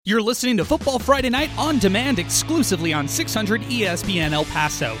You're listening to Football Friday Night on demand exclusively on 600 ESPN El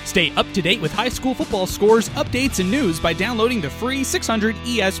Paso. Stay up to date with high school football scores, updates, and news by downloading the free 600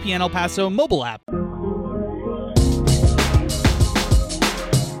 ESPN El Paso mobile app.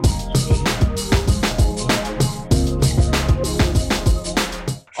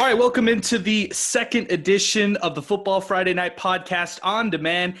 All right, welcome into the second edition of the Football Friday Night podcast on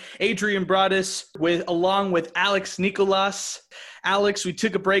demand. Adrian Broadus along with Alex Nicolas. Alex, we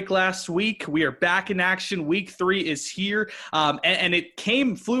took a break last week. We are back in action. Week 3 is here, and it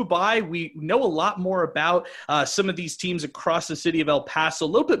flew by. We know a lot more about some of these teams across the city of El Paso, a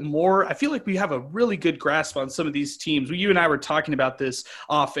little bit more. I feel like we have a really good grasp on some of these teams. You and I were talking about this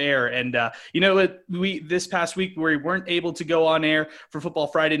off air, and this past week we weren't able to go on air for Football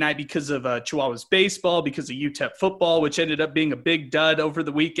Friday Night because of Chihuahuas baseball, because of UTEP football, which ended up being a big dud over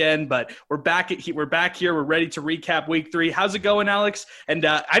the weekend. But we're back here. We're ready to recap Week 3. How's it going, Alex? And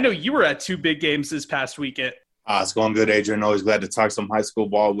I know you were at 2 big games this past weekend. It's going good, Adrian. Always glad to talk some high school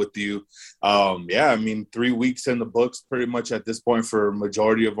ball with you. 3 weeks in the books pretty much at this point for a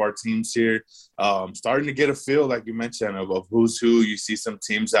majority of our teams here. Starting to get a feel, like you mentioned, of who's who. You see some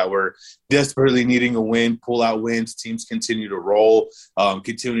teams that were desperately needing a win, pull out wins. Teams continuing to roll,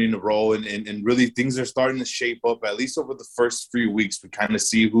 and really things are starting to shape up, at least over the first 3 weeks. We kind of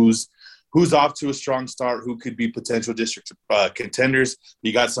see who's off to a strong start, who could be potential district contenders.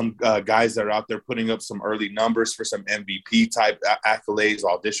 You got some guys that are out there putting up some early numbers for some MVP-type accolades,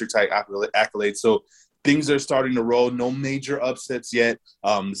 all-district-type accolades. So things are starting to roll. No major upsets yet.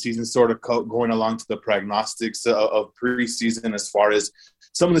 The season's sort of going along to the prognostics of preseason as far as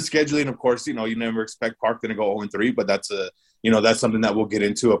some of the scheduling. Of course, you never expect Parkland to go 0-3, but that's something that we'll get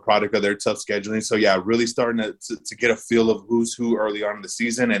into, a product of their tough scheduling. So, really starting to get a feel of who's who early on in the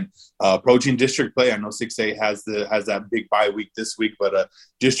season and approaching district play. I know 6A has that big bye week this week, but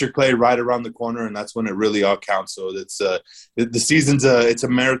district play right around the corner, and that's when it really all counts. So it's the season's it's a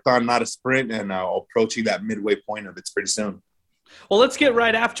marathon, not a sprint, and approaching that midway point of it's pretty soon. Well, let's get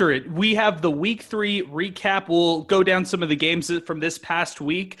right after it. We have the Week 3 recap. We'll go down some of the games from this past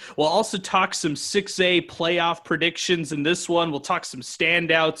week. We'll also talk some 6A playoff predictions in this one. We'll talk some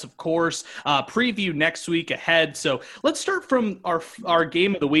standouts, of course, preview next week ahead. So let's start from our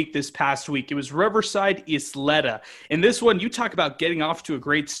game of the week this past week. It was Riverside Isleta. In this one, you talk about getting off to a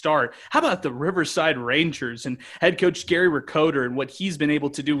great start. How about the Riverside Rangers and head coach Gary Ricoder and what he's been able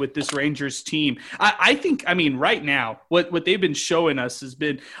to do with this Rangers team? I think right now, what they've been showing us has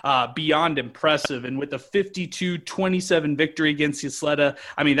been beyond impressive. And with a 52-27 victory against Isleta,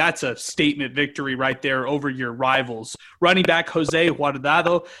 that's a statement victory right there over your rivals. Running back Jose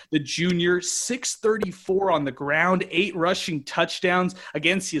Guardado, the junior, 634 on the ground, 8 rushing touchdowns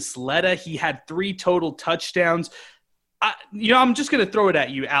against Isleta. He had 3 total touchdowns. I'm just going to throw it at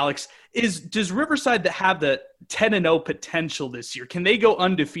you, Alex. Does Riverside have the 10-0 potential this year? Can they go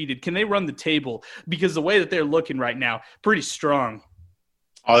undefeated? Can they run the table? Because the way that they're looking right now, pretty strong.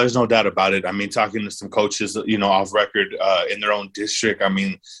 Oh, there's no doubt about it. Talking to some coaches, off record in their own district.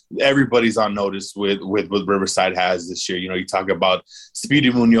 Everybody's on notice with what Riverside has this year. You talk about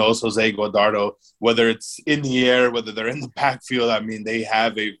Speedy Munoz, Jose Guardado, whether it's in the air, whether they're in the backfield. They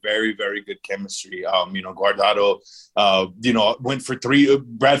have a very, very good chemistry. Guardado, went for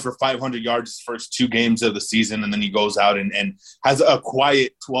Bradford 500 yards his first 2 games of the season, and then he goes out and has a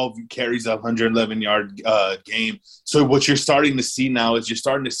quiet 12 carries, 111-yard game. So what you're starting to see now is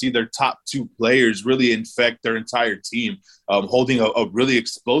starting to see their top 2 players really infect their entire team, holding a really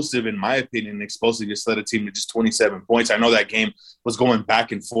explosive, in my opinion, just led a team to just 27 points. I know that game was going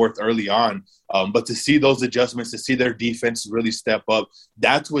back and forth early on, but to see those adjustments, to see their defense really step up,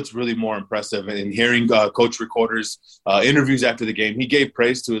 that's what's really more impressive. And hearing Coach Ricoder's interviews after the game, he gave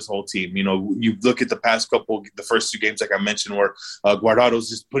praise to his whole team. You look at the first 2 games, like I mentioned, where Guardado's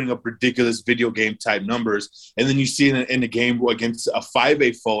just putting up ridiculous video game type numbers. And then you see in the game against a 5A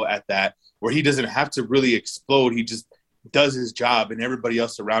foe at that, where he doesn't have to really explode. He just does his job, and everybody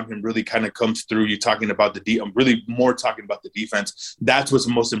else around him really kind of comes through. You're talking about I'm really more talking about the defense. That's what's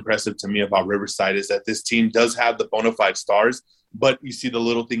most impressive to me about Riverside, is that this team does have the bona fide stars, but you see the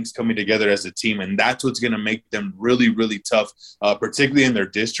little things coming together as a team, and that's what's going to make them really, really tough, particularly in their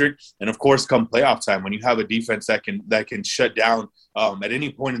district. And, of course, come playoff time, when you have a defense that can shut down at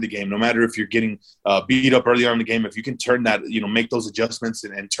any point in the game, no matter if you're getting beat up early on in the game, if you can turn that, make those adjustments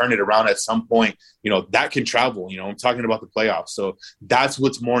and turn it around at some point, that can travel. I'm talking about the playoffs. So that's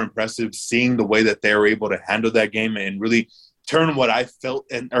what's more impressive, seeing the way that they were able to handle that game and really turn what I felt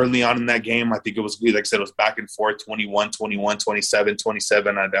early on in that game. I think it was, like I said, it was back and forth, 21, 21, 27,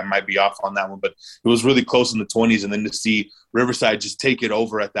 27. I might be off on that one, but it was really close in the 20s. And then to see Riverside just take it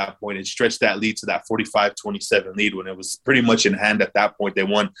over at that point and stretch that lead to that 45-27 lead when it was pretty much in hand at that point. They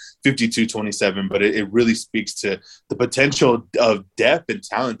won 52-27, but it really speaks to the potential of depth and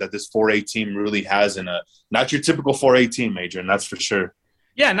talent that this 4A team really has in not your typical 4A team, Adrian, that's for sure.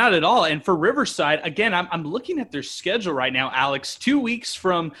 Yeah, not at all. And for Riverside, again, I'm looking at their schedule right now, Alex. 2 weeks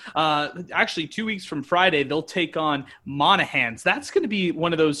from Friday, they'll take on Monahans. That's going to be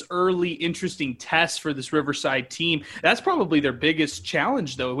one of those early interesting tests for this Riverside team. That's probably their biggest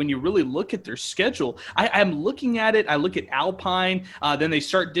challenge, though, when you really look at their schedule. I'm looking at it. I look at Alpine. Then they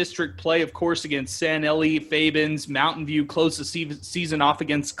start district play, of course, against San Eli, Fabens, Mountain View, close the season off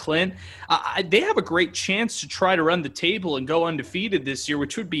against Clint. They have a great chance to try to run the table and go undefeated this year,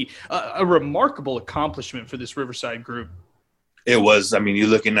 which would be a remarkable accomplishment for this Riverside group. It was. I mean, you're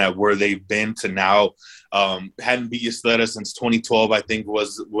looking at where they've been to now. Hadn't beat Ysleta since 2012, I think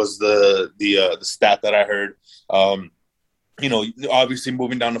was the stat that I heard. Obviously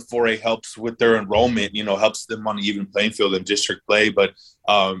moving down to 4A helps with their enrollment, helps them on an even playing field in district play. But,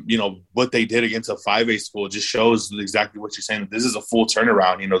 what they did against a 5A school just shows exactly what you're saying. This is a full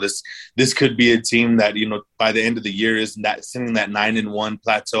turnaround. This could be a team that, by the end of the year is sitting that 9-1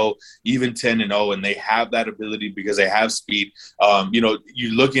 plateau, even 10-0, and they have that ability because they have speed.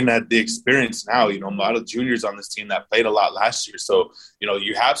 You're looking at the experience now, a lot of juniors on this team that played a lot last year. So,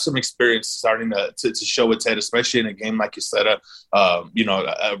 you have some experience starting to show its head, especially in a game like you said,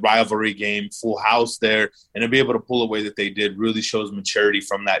 a rivalry game, full house there, and to be able to pull away that they did really shows maturity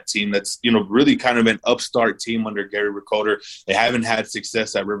from that team. That's, really kind of an upstart team under Gary Ricoder. They haven't had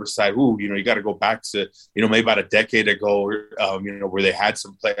success at Riverside. You got to go back to, maybe about a decade ago, where they had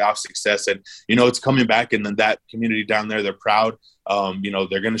some playoff success, and, it's coming back. And then that community down there, they're proud.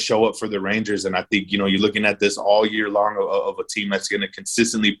 They're going to show up for the Rangers. And I think, you're looking at this all year long of a team that's going to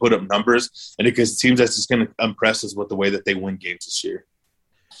consistently put up numbers, and it seems that's just going to impress us with the way that they win games this year.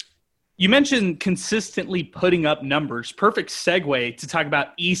 You mentioned consistently putting up numbers. Perfect segue to talk about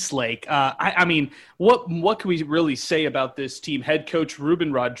Eastlake. I mean, what can we really say about this team? Head coach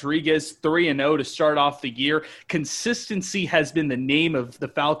Ruben Rodriguez, 3-0 to start off the year. Consistency has been the name of the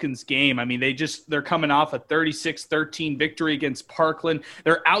Falcons game. I mean, they're coming off a 36-13 victory against Parkland.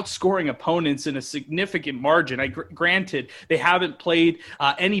 They're outscoring opponents in a significant margin. Granted, they haven't played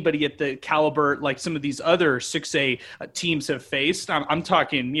anybody at the caliber like some of these other 6A teams have faced. I'm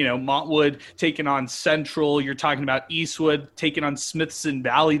talking, Montwood taking on Central. You're talking about Eastwood taking on Smithson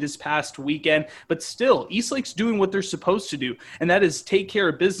Valley this past weekend. But still, Eastlake's doing what they're supposed to do, and that is take care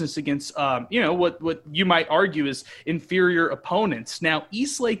of business against, what you might argue is inferior opponents. Now,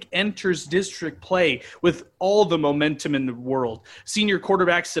 Eastlake enters district play with all the momentum in the world. Senior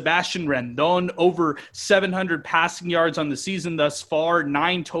quarterback Sebastian Rendon, over 700 passing yards on the season thus far,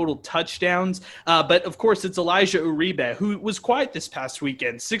 9 total touchdowns. But, of course, it's Elijah Uribe, who was quiet this past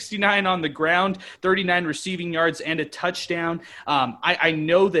weekend, 69 on the ground, 39 receiving yards, and a touchdown. I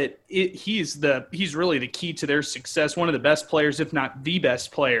know that he's really the key to their success, one of the best players, if not the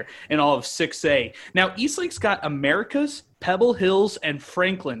best player in all of 6A. Now, Eastlake's got Americas, Pebble Hills, and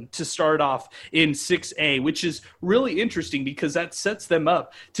Franklin to start off in 6A, which is really interesting because that sets them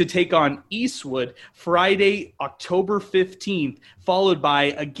up to take on Eastwood Friday, October 15th, followed by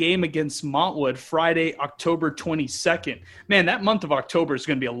a game against Montwood Friday, October 22nd. Man, that month of October is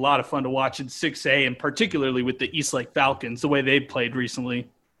going to be a lot of fun to watch in 6A, and particularly with the Eastlake Falcons, the way they've played recently.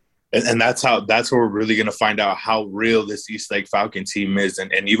 And that's where we're really going to find out how real this Eastlake Falcon team is.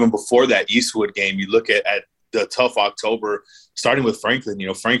 And even before that Eastwood game, you look at the tough October, starting with Franklin.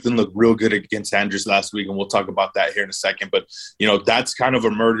 Franklin looked real good against Andrews last week, and we'll talk about that here in a second. But, that's kind of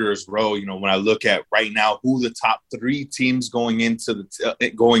a murderer's row. When I look at right now who the top 3 teams going into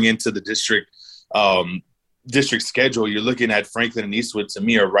the district schedule, you're looking at Franklin and Eastwood, to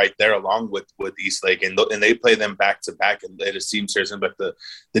me, are right there along with Eastlake, and they play them back to back. And it seems certain, but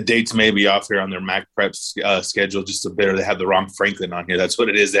the dates may be off here on their Mac Prep schedule just a bit, or they have the wrong Franklin on here. That's what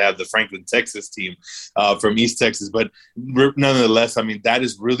it is. They have the Franklin, Texas team from East Texas, but nonetheless, I mean, that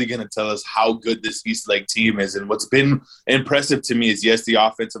is really going to tell us how good this Eastlake team is. And what's been impressive to me is, yes, the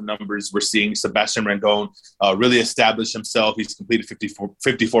offensive numbers. We're seeing Sebastian Rendon really establish himself. He's completed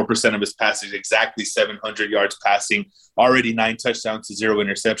 54% of his passes, exactly 700 yards passing, already 9 touchdowns to 0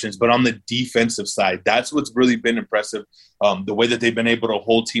 interceptions. But on the defensive side, that's what's really been impressive. The way that they've been able to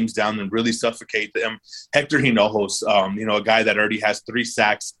hold teams down and really suffocate them. Hector Hinojos, a guy that already has 3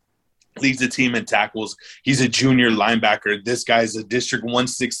 sacks leads the team in tackles. He's a junior linebacker. This guy's a District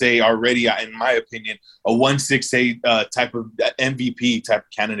 1-6A already, in my opinion, a 1-6A type of MVP type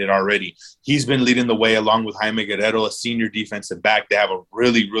candidate already. He's been leading the way along with Jaime Guerrero, a senior defensive back. They have a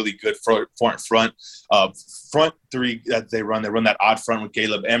really, really good front three that they run. They run that odd front with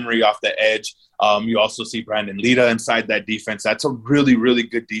Caleb Emery off the edge. You also see Brandon Lita inside that defense. That's a really, really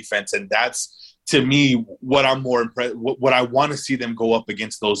good defense, and that's, to me, what I'm more impressed, what I want to see them go up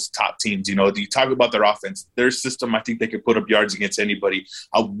against those top teams. You talk about their offense, their system. I think they could put up yards against anybody.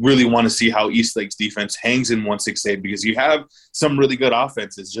 I really want to see how Eastlake's defense hangs in 1-6A, because you have some really good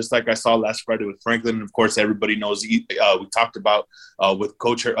offenses, just like I saw last Friday with Franklin. And of course, everybody knows we talked about with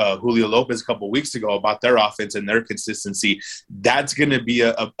Coach Julio Lopez a couple of weeks ago about their offense and their consistency. That's going to be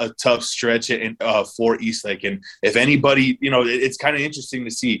a tough stretch for Eastlake. And if anybody, it's kind of interesting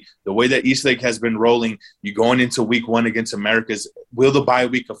to see the way that Eastlake has been rolling. You going into week 1 against Americas, will the bye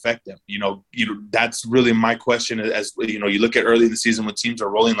week affect them? That's really my question. As you look at early in the season when teams are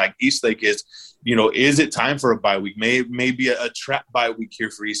rolling like Eastlake is it time for a bye week? Maybe a trap bye week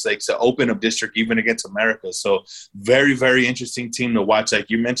here for Eastlake to open up district even against America. So very, very interesting team to watch. Like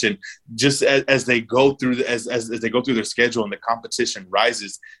you mentioned, just as they go through as they go through their schedule and the competition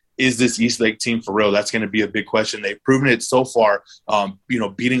rises, is this Eastlake team for real? That's going to be a big question. They've proven it so far,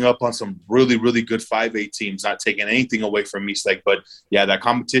 beating up on some really, really good 5A teams, not taking anything away from Eastlake. But, yeah, that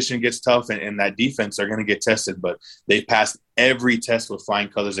competition gets tough, and that defense are going to get tested. But they passed every test with flying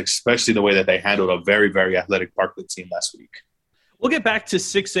colors, especially the way that they handled a very, very athletic Parkland team last week. We'll get back to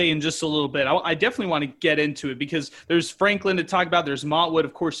 6A in just a little bit. I definitely want to get into it because there's Franklin to talk about. There's Montwood,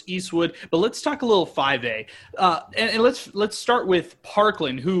 of course, Eastwood. But let's talk a little 5A. And let's start with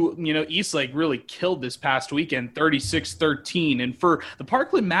Parkland, who, Eastlake really killed this past weekend, 36-13. And for the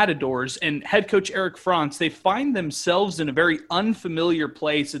Parkland Matadors and head coach Eric Franz, they find themselves in a very unfamiliar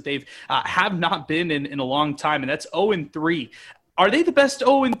place that they've have not been in a long time, and that's 0-3. Are they the best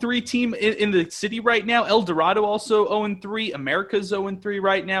 0-3 team in the city right now? El Dorado also 0-3. America's 0-3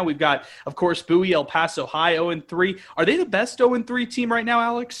 right now. We've got, of course, Bowie, El Paso High 0-3. Are they the best 0-3 team right now,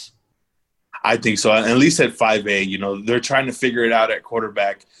 Alex? I think so. At least at 5A, they're trying to figure it out at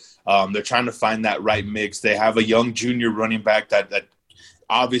quarterback. They're trying to find that right mix. They have a young junior running back that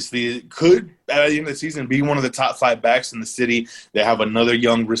obviously could, at the end of the season, be one of the top 5 backs in the city. They have another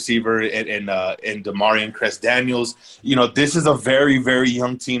young receiver in Demarion Crest Daniels. This is a very, very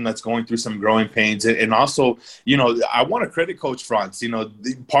young team that's going through some growing pains. And also, I want to credit Coach Franz.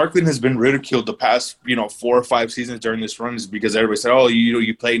 Parkland has been ridiculed the past, 4 or 5 seasons during this run, is because everybody said, oh,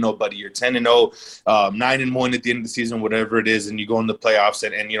 you play nobody. You're 10-0, 9-1 at the end of the season, whatever it is, and you go in the playoffs.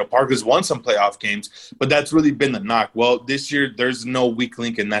 And Parkland's won some playoff games, but that's really been the knock. Well, this year, there's no weak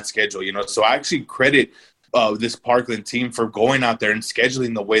link in that schedule, so I actually credit this Parkland team for going out there and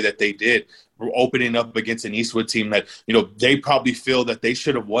scheduling the way that they did. We're opening up against an Eastwood team that, they probably feel that they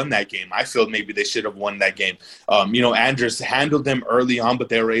should have won that game. I feel maybe they should have won that game. Andrus handled them early on, but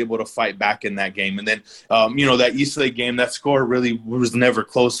they were able to fight back in that game. And then, that Eastlake game, that score really was never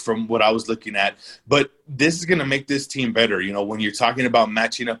close from what I was looking at. But this is going to make this team better, when you're talking about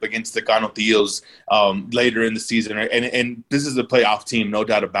matching up against the Canotillos later in the season. And this is a playoff team, no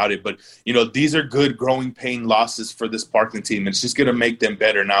doubt about it. But, these are good growing pain losses for this Parkland team. It's just going to make them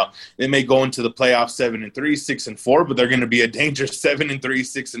better. Now, they may go into the playoffs 7-3, 6-4, but they're going to be a dangerous 7-3,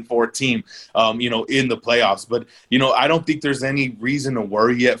 6-4 team, in the playoffs. But, I don't think there's any reason to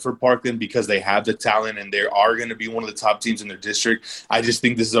worry yet for Parkland because they have the talent and they are going to be one of the top teams in their district. I just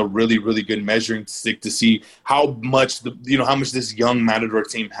think this is a really, really good measuring stick to see how much this young Matador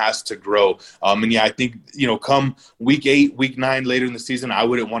team has to grow. I think, come week 8, week 9 later in the season, I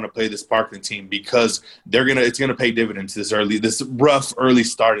wouldn't want to play this Parkland team because it's going to pay dividends this rough early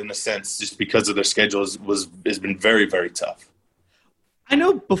start in a sense, just because of their schedule has been very, very tough. I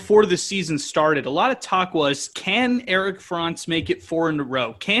know before the season started, a lot of talk was, can Eric Franz make it 4 in a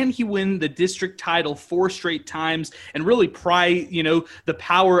row? Can he win the district title 4 straight times and really pry, the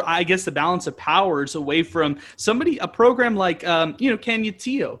power, I guess the balance of powers away from a program like,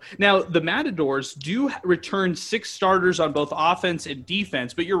 Canutillo? Now, the Matadors do return 6 starters on both offense and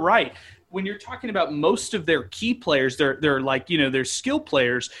defense, but you're right. When you're talking about most of their key players, they're like, they're skill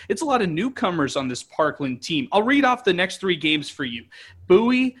players. It's a lot of newcomers on this Parkland team. I'll read off the next 3 games for you.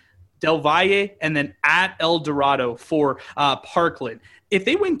 Bowie, Del Valle, and then at El Dorado for Parkland. If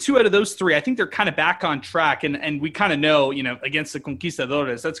they win 2 out of those 3, I think they're kind of back on track. And we kind of know, against the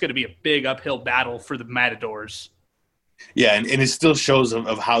Conquistadores, that's going to be a big uphill battle for the Matadors. Yeah, and it still shows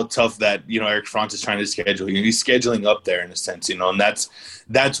of how tough that, Eric Franz is trying to schedule. He's scheduling up there in a sense, and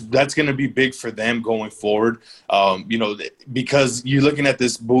that's going to be big for them going forward. Because you're looking at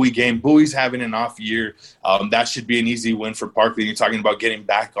this Bowie game. Bowie's having an off year. That should be an easy win for Parkland. You're talking about getting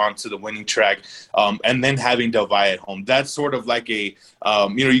back onto the winning track, and then having Del Valle at home. That's sort of like a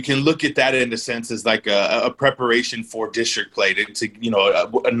you can look at that in a sense as like a preparation for district play to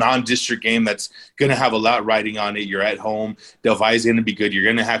a non-district game that's going to have a lot riding on it. You're at home. Del Valle is going to be good. You're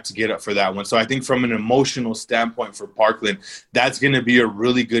going to have to get up for that one. So I think from an emotional standpoint for Parkland, that's going to be a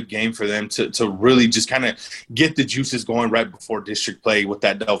really good game for them to really just kind of get the juices going right before district play with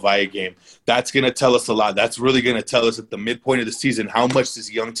that Del Valle game. That's going to tell us a lot. That's really going to tell us at the midpoint of the season how much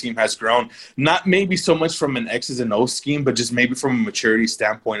this young team has grown. Not maybe so much from an X's and O's scheme, but just maybe from a maturity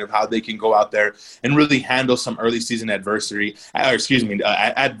standpoint of how they can go out there and really handle some early season adversity,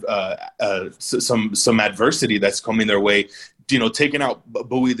 some adversity that's coming their way. Taking out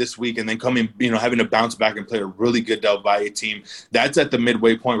Bowie this week and then coming, having to bounce back and play a really good Del Valle team. That's at the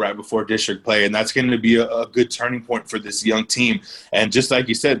midway point right before district play, and that's going to be a good turning point for this young team. And just like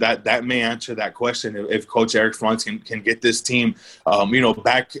you said, that may answer that question if Coach Eric Franz can get this team,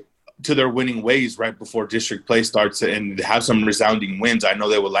 back to their winning ways right before district play starts and have some resounding wins. I know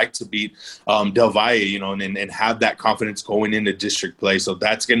they would like to beat Del Valle, and have that confidence going into district play. So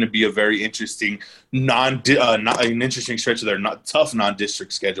that's going to be a very interesting an interesting stretch of their tough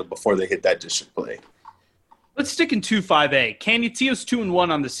non-district schedule before they hit that district play. Let's stick in 2-5A. Canutillo's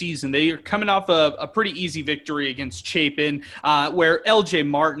 2-1 on the season. They are coming off a pretty easy victory against Chapin, where LJ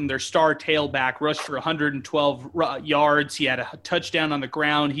Martin, their star tailback, rushed for 112 yards. He had a touchdown on the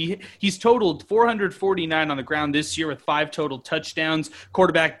ground. He's totaled 449 on the ground this year with 5 total touchdowns.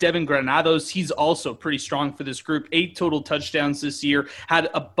 Quarterback Devin Granados, he's also pretty strong for this group. 8 total touchdowns this year. Had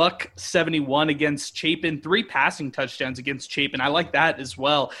a $171 against Chapin. 3 passing touchdowns against Chapin. I like that as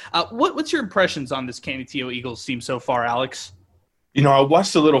well. What's your impressions on this Canutillo Eagles team so far, Alex? I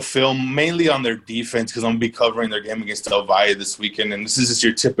watched a little film mainly on their defense because I'm going to be covering their game against Del Valle this weekend. And this is just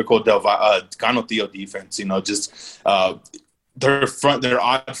your typical Canutillo defense, their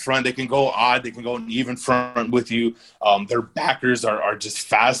odd front. They can go odd. They can go an even front with you. Their backers are just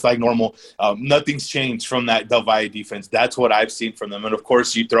fast like normal. Nothing's changed from that Del Valle defense. That's what I've seen from them. And, of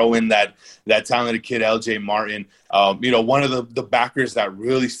course, you throw in that talented kid, LJ Martin. One of the backers that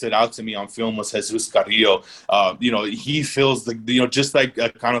really stood out to me on film was Jesus Carrillo. He fills just like a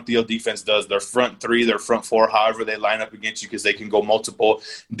Canutillo defense does. Their front 3, their front 4, however they line up against you because they can go multiple.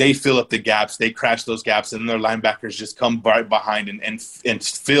 They fill up the gaps. They crash those gaps, and their linebackers just come right behind and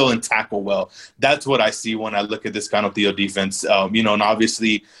fill and tackle well. That's what I see when I look at this Canutillo defense. And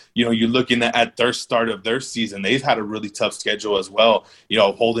obviously, you're looking at their start of their season. They've had a really tough schedule as well.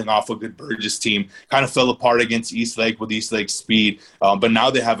 Holding off a good Burgess team, kind of fell apart against Eastlake with Eastlake's speed. But now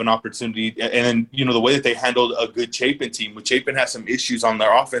they have an opportunity. And then, the way that they handled a good Chapin team, with Chapin has some issues on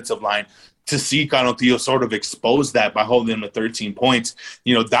their offensive line, to see Canutillo sort of expose that by holding them to 13 points,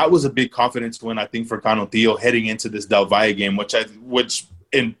 that was a big confidence win, I think, for Canutillo heading into this Del Valle game, which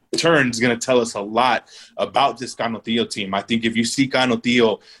in turn is going to tell us a lot about this Canutillo team. I think if you see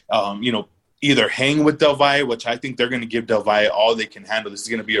Canutillo, either hang with Del Valle, which I think they're going to give Del Valle all they can handle. This is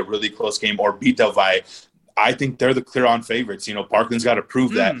going to be a really close game, or beat Del Valle. I think they're the clear-on favorites. Parkland's got to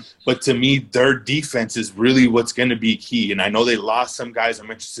prove that. But to me, their defense is really what's going to be key. And I know they lost some guys.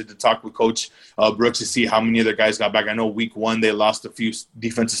 I'm interested to talk with Coach Brooks to see how many of their guys got back. I know week 1 they lost a few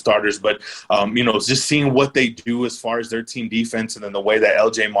defensive starters. But, just seeing what they do as far as their team defense, and then the way that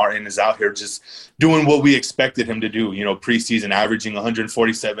LJ Martin is out here just doing what we expected him to do, preseason, averaging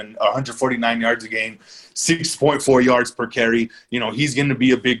 149 yards a game, 6.4 yards per carry. He's going to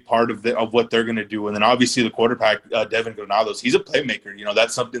be a big part of what they're going to do. And then obviously the quarterback, Devin Granados, he's a playmaker.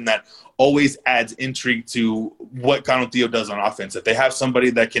 That's something that always adds intrigue to what Canutillo does on offense. If they have somebody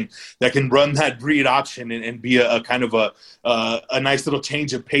that can run that breed option and be a kind of a nice little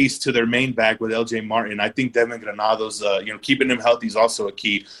change of pace to their main back with LJ Martin, I think Devin Granados, keeping him healthy is also a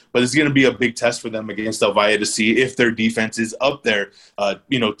key. But it's going to be a big test for them against Del Valle to see if their defense is up there,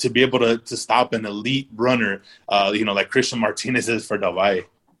 to be able to stop an elite runner, like Christian Martinez is for Del Valle.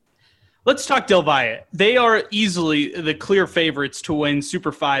 Let's talk Del Valle. They are easily the clear favorites to win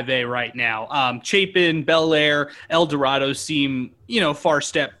Super 5A right now. Chapin, Bel Air, El Dorado seem far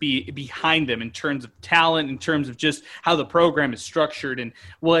step behind them in terms of talent, in terms of just how the program is structured. And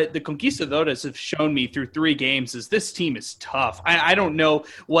what the Conquistadores have shown me through 3 games is this team is tough. I don't know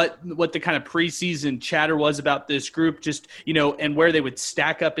what the kind of preseason chatter was about this group, just, and where they would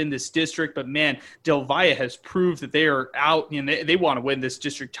stack up in this district. But man, Del Valle has proved that they are out and they want to win this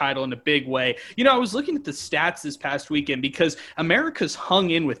district title in a big way. I was looking at the stats this past weekend because America's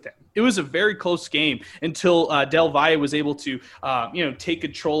hung in with them. It was a very close game until Del Valle was able to, take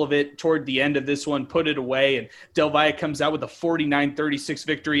control of it toward the end of this one, put it away, and Del Valle comes out with a 49-36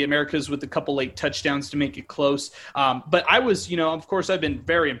 victory. America's with a couple late touchdowns to make it close. But I was, of course, I've been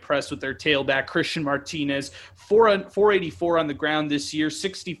very impressed with their tailback, Christian Martinez, 484 on the ground this year,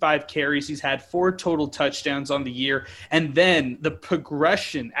 65 carries. He's had 4 total touchdowns on the year. And then the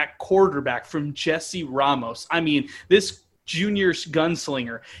progression at quarterback from Jesse Ramos. I mean, this junior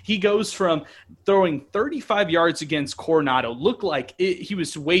gunslinger, he goes from throwing 35 yards against Coronado, looked like he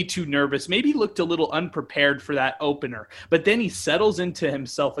was way too nervous, maybe looked a little unprepared for that opener, but then he settles into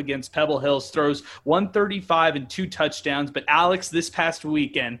himself against Pebble Hills, throws 135 and 2 touchdowns. But Alex, this past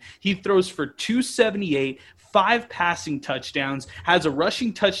weekend, he throws for 278, 5 passing touchdowns, has a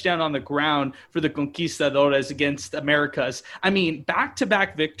rushing touchdown on the ground for the Conquistadores against Americas. I mean,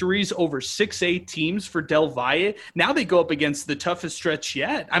 back-to-back victories over 6A teams for Del Valle. Now they go up against the toughest stretch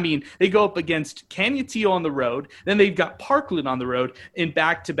yet. I mean, they go up against Canutillo on the road, then they've got Parkland on the road in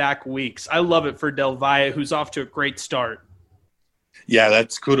back-to-back weeks. I love it for Del Valle, who's off to a great start. Yeah,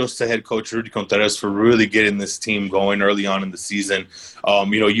 that's kudos to head coach Rudy Contreras for really getting this team going early on in the season.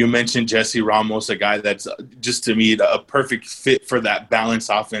 You mentioned Jesse Ramos, a guy that's just, to me, a perfect fit for that balanced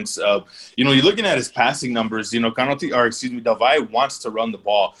offense. You're looking at his passing numbers, Del Valle wants to run the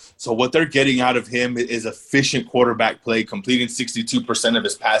ball. So what they're getting out of him is efficient quarterback play, completing 62% of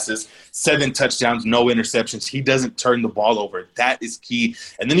his passes, 7 touchdowns, no interceptions. He doesn't turn the ball over. That is key.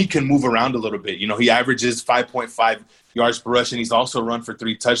 And then he can move around a little bit. He averages 5.5 yards per rush, and he's also run for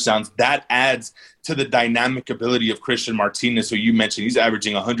 3 touchdowns. That adds to the dynamic ability of Christian Martinez, who you mentioned. He's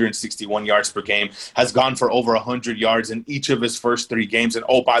averaging 161 yards per game, has gone for over 100 yards in each of his first 3 games. And,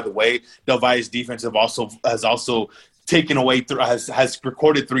 oh, by the way, Del Valle's defense has also taken away, has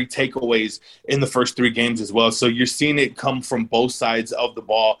recorded 3 takeaways in the first 3 games as well. So you're seeing it come from both sides of the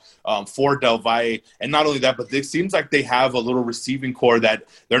ball for Del Valle. And not only that, but it seems like they have a little receiving core that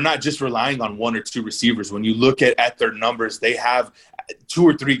they're not just relying on 1 or 2 receivers. When you look at their numbers, they have 2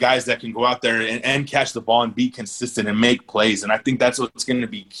 or 3 guys that can go out there and catch the ball and be consistent and make plays. And I think that's what's going to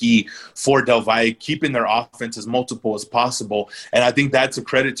be key for Del Valle, keeping their offense as multiple as possible. And I think that's a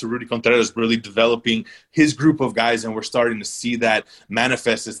credit to Rudy Contreras really developing his group of guys, and we're starting to see that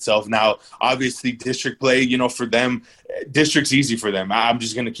manifest itself. Now, obviously, district play, for them, district's easy for them. I'm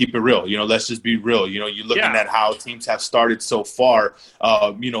just going to keep it real. Let's just be real. You're looking at how teams have started so far,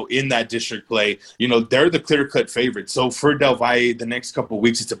 in that district play. They're the clear-cut favorites. So for Del Valle, the next couple of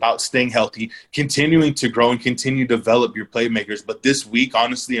weeks, it's about staying healthy, continuing to grow, and continue to develop your playmakers. But this week,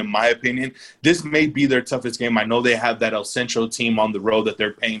 honestly, in my opinion, this may be their toughest game. I know they have that El Centro team on the road that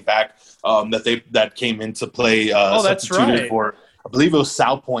they're paying back, that came into play. That's right. For, I believe it was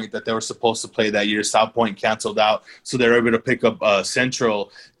South Point that they were supposed to play that year. South Point canceled out, so they were able to pick up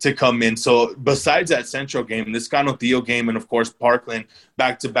Central to come in. So besides that Central game, this Canutillo game, and of course Parkland,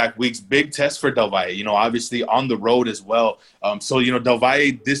 back-to-back weeks, big test for Del Valle, obviously on the road as well. Del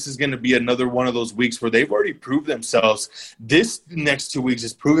Valle, this is going to be another one of those weeks where they've already proved themselves. This next 2 weeks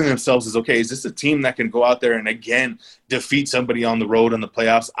is proving themselves as, okay, is this a team that can go out there and again defeat somebody on the road in the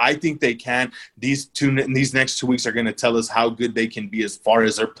playoffs? I think they can. These next 2 weeks are going to tell us how good they can be as far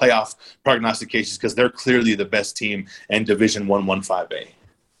as their playoff prognostications, because they're clearly the best team in Division 115A.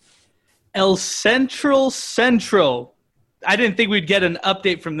 El Central. I didn't think we'd get an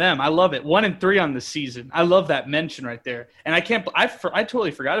update from them. I love it. 1-3 on the season. I love that mention right there. And I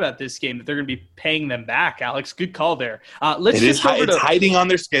totally forgot about this game, that they're going to be paying them back. Alex, good call there. It's hiding on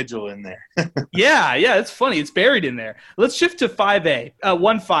their schedule in there. Yeah, it's funny. It's buried in there. Let's shift to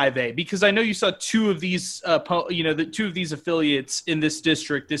 5A, because I know you saw 2 of these, the 2 of these affiliates in this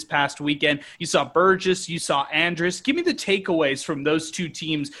district this past weekend. You saw Burgess, you saw Andress. Give me the takeaways from those 2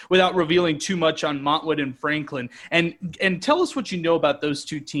 teams without revealing too much on Montwood and Franklin. And tell us what you know about those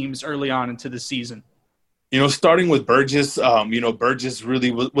 2 teams early on into the season. Starting with Burgess, Burgess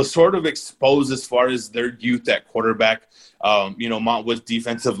really was sort of exposed as far as their youth at quarterback. Montwood's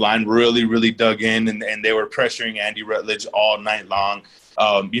defensive line really, really dug in, and they were pressuring Andy Rutledge all night long.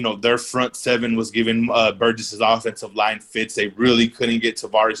 Their front seven was giving Burgess's offensive line fits. They really couldn't get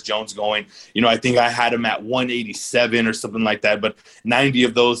Tavares Jones going. I think I had him at 187 or something like that, but 90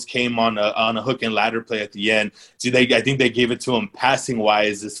 of those came on a hook and ladder play at the end. So I think they gave it to him passing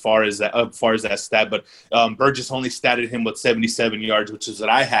wise as far as that stat. But Burgess only statted him with 77 yards, which is what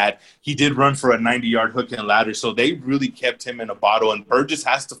I had. He did run for a 90-yard hook and ladder, so they really kept him in a bottle. And Burgess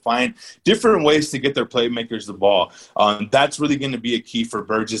has to find different ways to get their playmakers the ball. That's really going to be a key for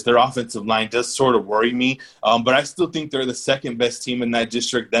Burgess. Their offensive line does sort of worry me, but I still think they're the second best team in that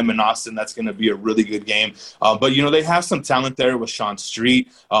district. Them and Austin, that's going to be a really good game. But they have some talent there with Sean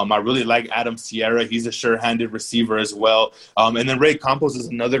Street. I really like Adam Sierra. He's a sure-handed receiver as well. And then Ray Campos is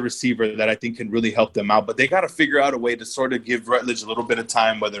another receiver that I think can really help them out. But they got to figure out a way to sort of give Rutledge a little bit of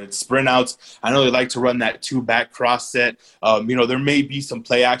time, whether it's sprint outs. I know they like to run that two-back cross set. There may be some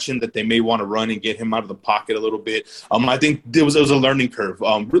play action that they may want to run and get him out of the pocket a little bit. I think it was a learning curve,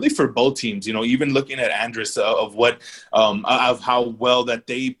 really for both teams. Even looking at Andrus of how well that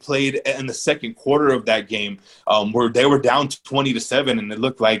they played in the second quarter of that game, where they were down 20-7, and it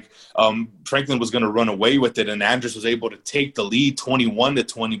looked like Franklin was going to run away with it, and Andrus was able to take the lead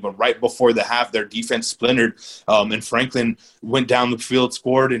 21-20. But right before the half, their defense splintered, and Franklin went down the field,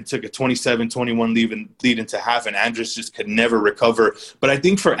 scored, and took a 27-21 lead into half, and Andrus just could never recover. But I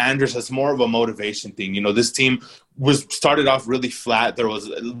think for Andrus, it's more of a motivation thing. This team started off really flat. There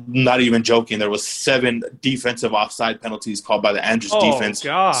was, not even joking, there was 7 defensive offside penalties called by the Andrus defense.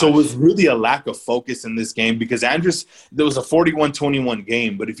 Gosh. So it was really a lack of focus in this game because Andrus, there was a 41-21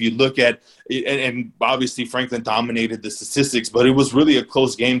 game. But if you look at it, and obviously Franklin dominated the statistics, but it was really a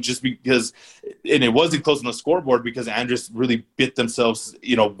close game just because, and it wasn't close on the scoreboard because Andrus really bit themselves,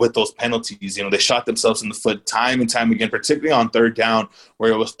 with those penalties. They shot themselves in the foot time and time again, particularly on third down,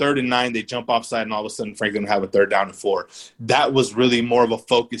 where it was 3rd and 9, they jump offside, and all of a sudden Franklin would have a 3rd down and 4. That was really more of a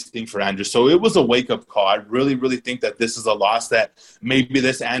focused thing for Andrus. So it was a wake-up call. I really, really think that this is a loss that maybe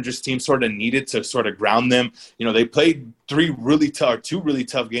this Andrus team sort of needed to sort of ground them. They played 2 really tough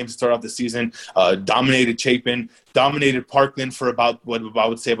games to start off the season, dominated Chapin, dominated Parkland for about, what I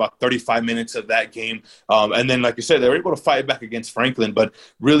would say, about 35 minutes of that game. And then, like I said, they were able to fight back against Franklin. But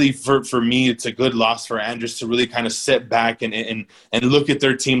really, for me, it's a good loss for Andrus to really kind of sit back and look at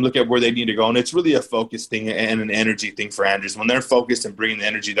their team, look at where they need to go. And it's really a focus thing and an energy thing for Andrus. When they're focused and bringing the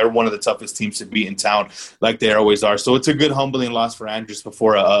energy, they're one of the toughest teams to beat in town, like they always are. So it's a good, humbling loss for Andrus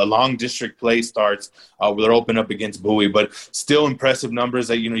before a long district play starts, where they're open up against Bowie. But still impressive numbers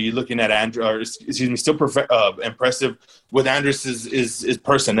that, you're looking at impressive with Andrus is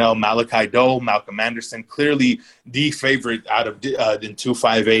personnel. Malachi Doe, Malcolm Anderson, clearly the favorite out of in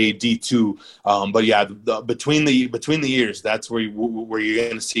 2-5A D2. But yeah, between the years, that's where you're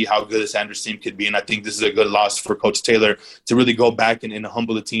going to see how good this Andrus team could be. And I think this is a good loss for Coach Taylor to really go back and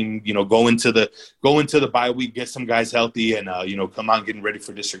humble the team. Go into the bye week, get some guys healthy, and come on, getting ready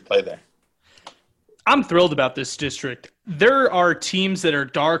for district play there. I'm thrilled about this district. There are teams that are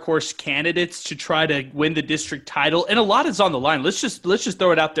dark horse candidates to try to win the district title, and a lot is on the line. Let's just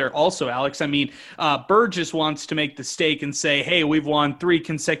throw it out there also, Alex. I mean, Burgess wants to make the stake and say, hey, we've won 3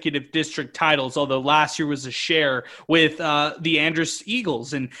 consecutive district titles, although last year was a share with the Andrus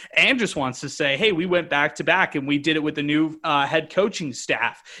Eagles. And Andrus wants to say, hey, we went back-to-back, and we did it with a new head coaching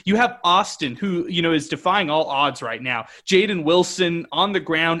staff. You have Austin, who is defying all odds right now. Jaden Wilson on the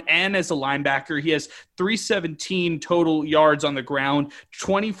ground and as a linebacker. He has 317 total yards on the ground,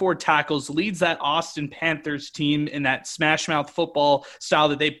 24 tackles, leads that Austin Panthers team in that smash mouth football style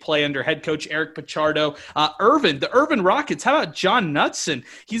that they play under head coach Eric Pichardo. The Irvin Rockets, how about John Knutson?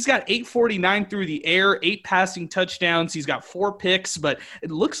 He's got 849 through the air, 8 passing touchdowns. He's got 4 picks, but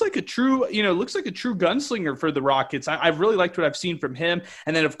it looks like a true gunslinger for the Rockets. I've really liked what I've seen from him.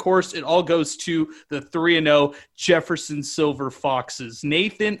 And then, of course, it all goes to the 3-0 Jefferson Silver Foxes.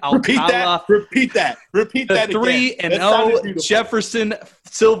 Nathan Alcala. Repeat that. Repeat that again. 3-0 Jefferson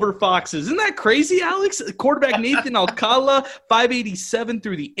Silver Foxes. Isn't that crazy, Alex? Quarterback Nathan Alcala, 587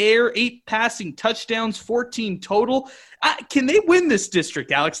 through the air, 8 passing touchdowns, 14 total. Can they win this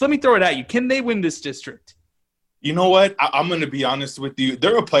district, Alex? Let me throw it at you. Can they win this district? You know what? I'm going to be honest with you.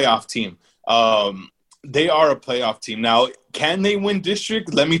 They're a playoff team. They are a playoff team. Now, can they win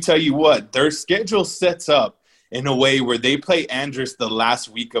district? Let me tell you what. Their schedule sets up in a way where they play Andrus the last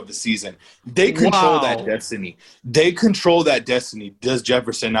week of the season. They control that destiny. They control that destiny, does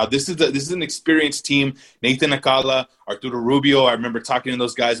Jefferson. Now, this is an experienced team. Nathan Akala, Arturo Rubio, I remember talking to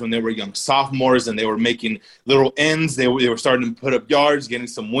those guys when they were young sophomores and they were making little ends. They were starting to put up yards, getting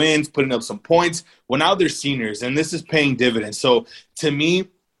some wins, putting up some points. Well, now they're seniors, and this is paying dividends. So, to me,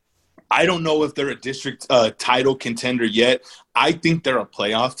 I don't know if they're a district title contender yet. I think they're a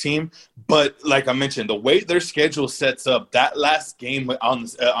playoff team, but like I mentioned, the way their schedule sets up, that last game on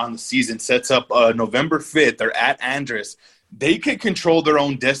the season sets up November 5th. They're at Andress. They could control their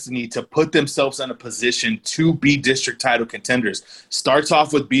own destiny to put themselves in a position to be district title contenders. Starts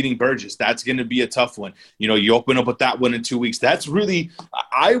off with beating Burgess. That's going to be a tough one. You open up with that one in 2 weeks. That's really,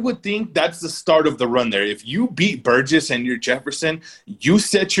 I would think that's the start of the run there. If you beat Burgess and you're Jefferson, you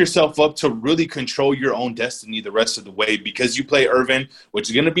set yourself up to really control your own destiny the rest of the way, because you play Irvin, which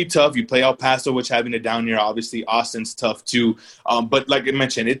is going to be tough. You play El Paso, which having a down year. Obviously, Austin's tough too. But like I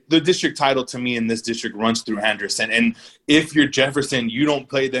mentioned, the district title to me in this district runs through Andress. And if you're Jefferson, you don't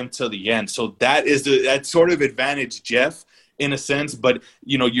play them till the end. So that sort of advantage Jeff in a sense, but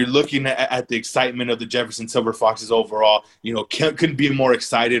you're looking at the excitement of the Jefferson Silver Foxes overall. Couldn't be more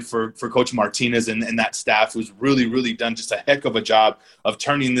excited for Coach Martinez and that staff, who's really, really done just a heck of a job of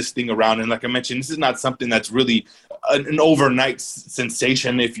turning this thing around. And like I mentioned, this is not something that's really an overnight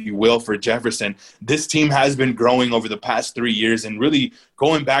sensation, if you will, for Jefferson. This team has been growing over the past 3 years, and really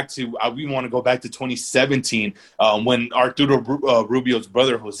going back to, we want to go back to 2017 when Arturo Rubio's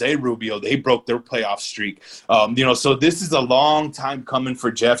brother, Jose Rubio, they broke their playoff streak. So this is a long time coming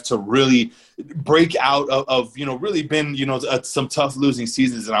for Jeff to really break out of really been, some tough losing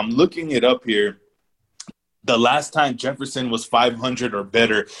seasons. And I'm looking it up here. The last time Jefferson was 500 or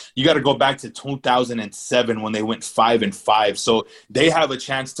better, you got to go back to 2007 when they went 5-5. So they have a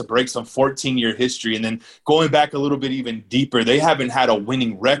chance to break some 14-year history. And then going back a little bit even deeper, they haven't had a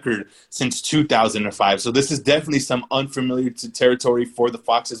winning record since 2005. So this is definitely some unfamiliar territory for the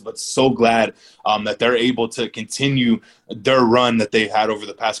Foxes, but so glad that they're able to continue their run that they've had over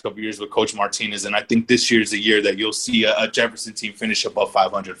the past couple of years with Coach Martinez. And I think this year's the year that you'll see a Jefferson team finish above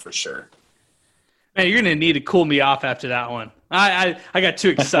 500 for sure. Man, you're going to need to cool me off after that one. I got too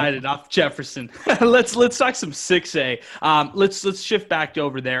excited off Jefferson. Let's talk some 6A. Let's shift back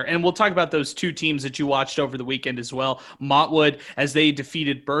over there, and we'll talk about those two teams that you watched over the weekend as well. Montwood, as they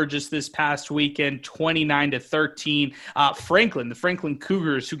defeated Burgess this past weekend, 29-13. The Franklin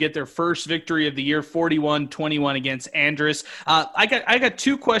Cougars, who get their first victory of the year, 41-21 against Andress. I got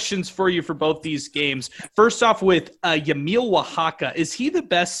two questions for you for both these games. First off, with Yamil Oaxaca, is he the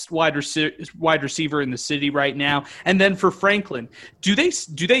best wide receiver in the city right now? And then for Franklin, do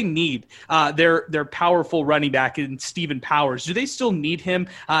they need their powerful running back in Stephen Powers? Do they still need him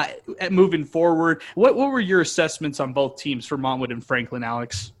moving forward? What were your assessments on both teams for Montwood and Franklin,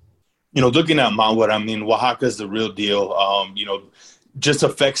 Alex? Looking at Montwood, I mean, Oaxaca's the real deal. Just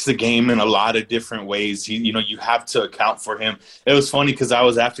affects the game in a lot of different ways. You have to account for him. It was funny because I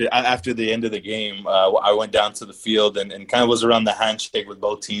was after the end of the game, I went down to the field and kind of was around the handshake with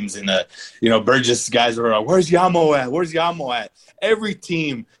both teams. And, Burgess guys were like, where's Yamo at? Where's Yamo at? Every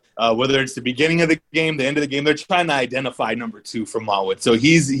team, whether it's the beginning of the game, the end of the game, they're trying to identify number 2 from Montwood. So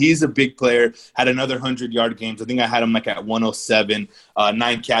he's a big player, had another 100-yard games. I think I had him like at 107,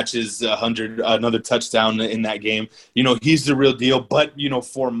 9 catches, 100, another touchdown in that game. He's the real deal. But,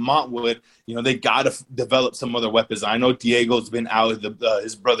 for Montwood, they got to develop some other weapons. I know Diego's been out,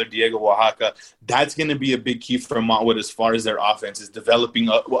 his brother Diego Oaxaca. That's going to be a big key for Montwood as far as their offense is developing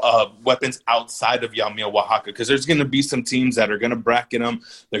weapons outside of Yamil Oaxaca, because there's going to be some teams that are going to bracket them.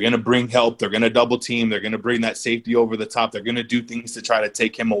 They're going to bring help. They're going to double team. They're going to bring that safety over the top. They're going to do things to try to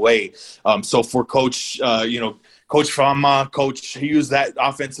take him away. So for Coach, Coach Fama, he used that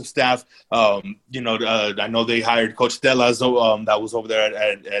offensive staff. I know they hired Coach Stella, that was over there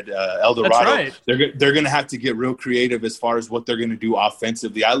at El Dorado. That's right. They're going to have to get real creative as far as what they're going to do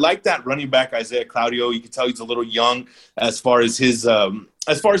offensively. I like that running back, Isaiah Claudio. You can tell he's a little young as far as his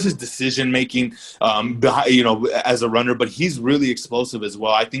decision making, as a runner, but he's really explosive as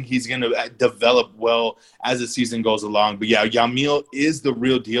well. I think he's going to develop well as the season goes along. But yeah, Yamil is the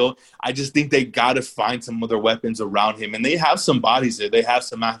real deal. I just think they got to find some other weapons around him, and they have some bodies there. They have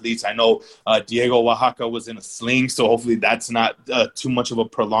some athletes. I know Diego Oaxaca was in a sling, so hopefully that's not too much of a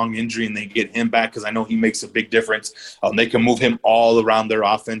prolonged injury, and they get him back, because I know he makes a big difference. They can move him all around their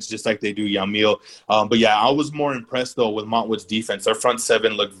offense just like they do Yamil. But yeah, I was more impressed though with Montwood's defense. Their front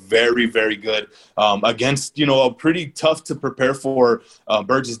seven looked very, very good against, a pretty tough to prepare for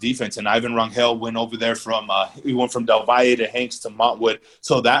Burgess defense. And Ivan Rangel went over there he went from Del Valle to Hanks to Montwood.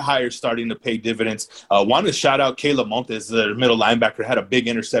 So that hire is starting to pay dividends. Want to shout out out Caleb Montes, the middle linebacker, had a big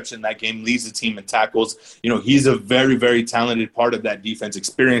interception in that game, leads the team in tackles. He's a very, very talented part of that defense,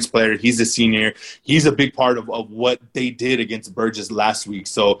 experienced player. He's a senior. He's a big part of what they did against Burgess last week.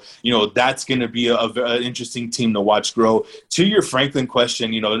 So, that's going to be an interesting team to watch grow. To your Franklin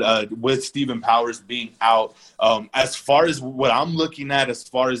question, with Stephen Powers being out, as far as what I'm looking at, as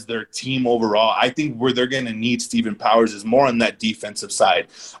far as their team overall, I think where they're going to need Stephen Powers is more on that defensive side.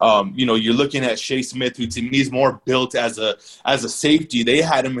 You're looking at Shea Smith, who to me is more built as a safety. They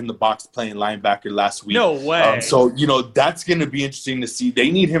had him in the box playing linebacker last week. No way. That's going to be interesting to see.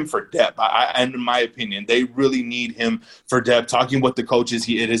 They need him for depth. And in my opinion, they really need him for depth. Talking with the coaches,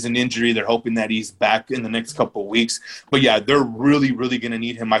 it is an injury. They're hoping that he's back in the next couple of weeks. But yeah, they're really, really going to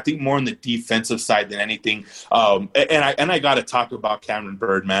need him. I think more on the defensive side than anything. And I got to talk about Cameron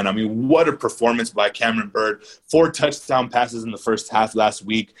Bird, man. I mean, what a performance by Cameron Bird. 4 touchdown passes in the first half last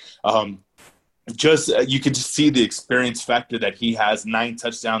week. You can just see the experience factor that he has. 9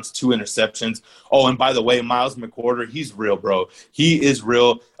 touchdowns, 2 interceptions. Oh, and by the way, Miles McWhorter, he's real, bro. He is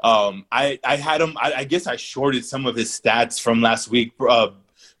real. I had him. I guess I shorted some of his stats from last week.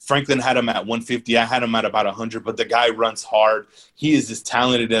 Franklin had him at 150. I had him at about 100, but the guy runs hard. He is as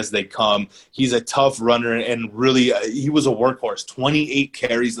talented as they come. He's a tough runner, and really, he was a workhorse. 28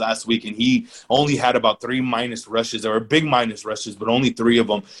 carries last week, and he only had about 3 minus rushes, or big minus rushes, but only 3 of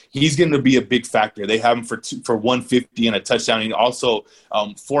them. He's going to be a big factor. They have him for 150 and a touchdown. He also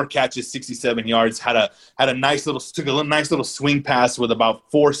 4 catches, 67 yards. Took a nice little swing pass with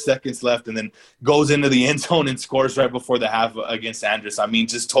about 4 seconds left, and then goes into the end zone and scores right before the half against Andress. I mean,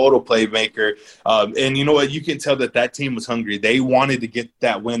 just total playmaker. And you know what? You can tell that team was hungry. They wanted to get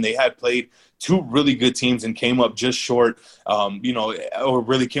that win. They had played 2 really good teams and came up just short, or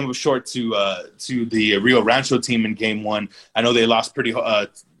really came up short to the Rio Rancho team in game 1. I know they lost pretty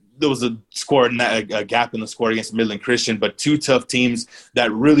there was a gap in the score against Midland Christian, but 2 tough teams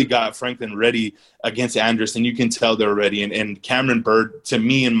that really got Franklin ready against Andress, and you can tell they're ready. And Cameron Bird, to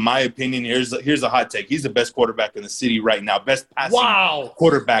me, in my opinion, here's a hot take. He's the best quarterback in the city right now, best passing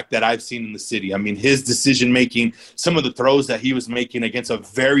quarterback that I've seen in the city. I mean, his decision-making, some of the throws that he was making against a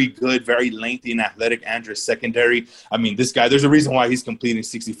very good, very lengthy and athletic Andress secondary. I mean, this guy, there's a reason why he's completing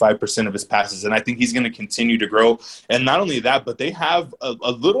 65% of his passes, and I think he's going to continue to grow. And not only that, but they have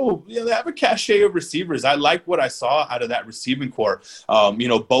they have a cachet of receivers. I like what I saw out of that receiving core.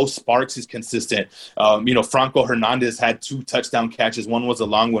 Bo Sparks is consistent. Franco Hernandez had 2 touchdown catches. One was a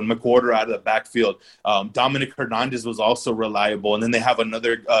long one. McWhorter out of the backfield. Dominic Hernandez was also reliable. And then they have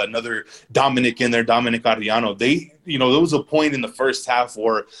another Dominic in there, Dominic Ariano. There was a point in the first half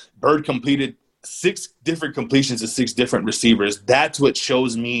where Bird completed 6 different completions to 6 different receivers. That's what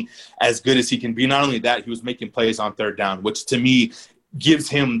shows me as good as he can be. Not only that, he was making plays on third down, which to me gives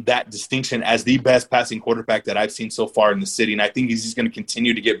him that distinction as the best passing quarterback that I've seen so far in the city. And I think he's just going to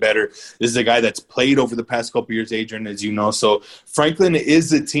continue to get better. This is a guy that's played over the past couple years, Adrian, as you know. So Franklin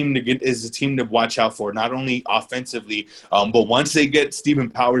is a team to watch out for, not only offensively, but once they get Stephen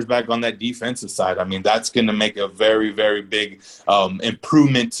Powers back on that defensive side, I mean, that's going to make a very, very big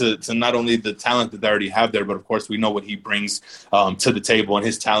improvement to not only the talent that they already have there, but of course we know what he brings to the table and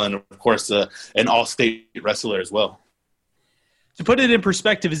his talent, of course, an all-state wrestler as well. To put it in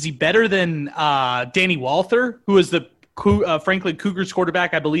perspective, is he better than Danny Walther, who was the Franklin Cougars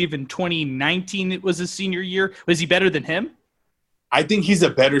quarterback, I believe, in 2019? It was his senior year. Was he better than him? I think he's a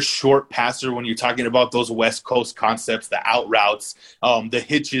better short passer when you're talking about those West Coast concepts, the out routes, the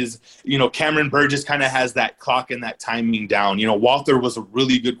hitches. Cameron Burgess kind of has that clock and that timing down. Walther was a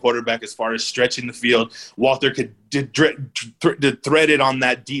really good quarterback as far as stretching the field. Walther could thread it on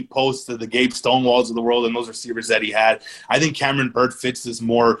that deep post to the Gabe Stonewalls of the world and those receivers that he had. I think Cameron Bird fits this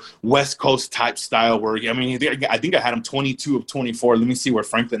more West Coast type style where, I think I had him 22 of 24. Let me see where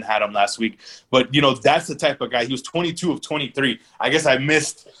Franklin had him last week. But, that's the type of guy. He was 22 of 23. I guess I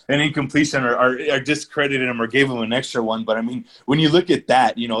missed an incompletion or discredited him or gave him an extra one. But, I mean, when you look at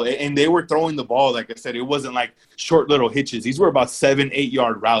that, and they were throwing the ball, like I said, it wasn't like short little hitches. These were about 7-8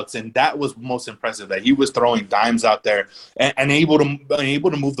 yard routes, and that was most impressive, that he was throwing dimes out there and able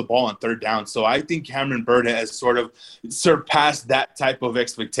to move the ball on third down. So I think Cameron Bird has sort of surpassed that type of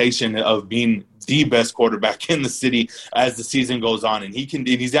expectation of being the best quarterback in the city as the season goes on. And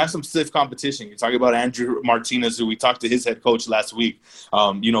he's got some stiff competition. You're talking about Andrew Martinez, who we talked to his head coach last week.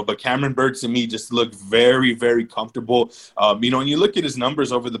 But Cameron Bird to me just looked very, very comfortable. And you look at his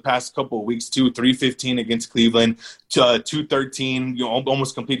numbers over the past couple of weeks too, 315 against Cleveland, 213,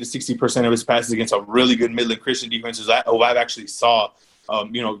 almost completed 60% of his passes against a really good Midland Christian defense, I've actually saw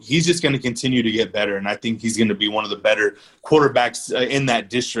He's just going to continue to get better. And I think he's going to be one of the better quarterbacks in that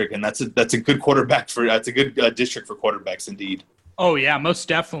district. And that's a good that's a good district for quarterbacks indeed. Oh, yeah, most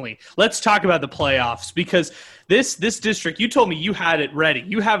definitely. Let's talk about the playoffs, because this district, you told me you had it ready.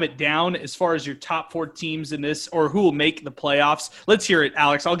 You have it down as far as your top 4 teams in this, or who will make the playoffs. Let's hear it,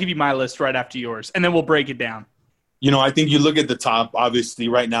 Alex. I'll give you my list right after yours, and then we'll break it down. I think you look at the top, obviously,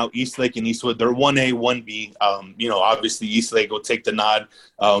 right now, Eastlake and Eastwood, they're 1A, 1B. Obviously, Eastlake will take the nod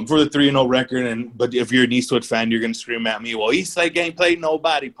for the 3-0 record. But if you're an Eastwood fan, you're going to scream at me, well, Eastlake ain't played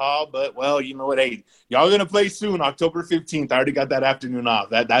nobody, Paul. But, well, you know what? Hey, y'all going to play soon, October 15th. I already got that afternoon off.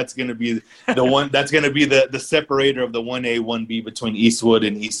 That's going to be the one. That's going to be the separator of the 1A, 1B between Eastwood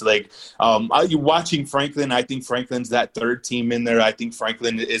and Eastlake. You watching Franklin, I think Franklin's that third team in there. I think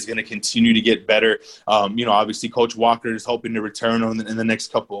Franklin is going to continue to get better. Obviously, Coach Walker is hoping to return in the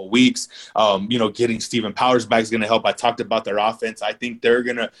next couple of weeks. Getting Stephen Powers back is going to help. I talked about their offense. I think they're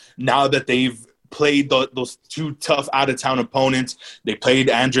going to, now that they've played those 2 tough out-of-town opponents, they played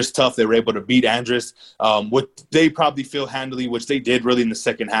Andress tough. They were able to beat Andress. What they probably feel handily, which they did really in the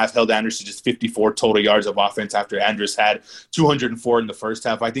second half, held Andress to just 54 total yards of offense after Andress had 204 in the first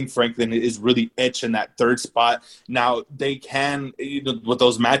half. I think Franklin is really etching that third spot. Now, they can, with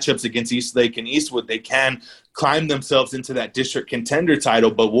those matchups against Eastlake and Eastwood, they can climb themselves into that district contender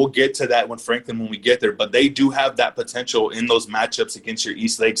title, but we'll get to that when we get there. But they do have that potential in those matchups against your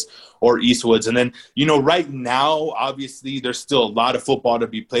Eastlakes or Eastwoods. And then, right now, obviously, there's still a lot of football to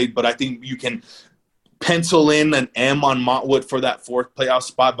be played, but I think you can pencil in an M on Montwood for that 4th playoff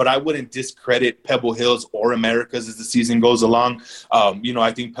spot, but I wouldn't discredit Pebble Hills or Americas as the season goes along.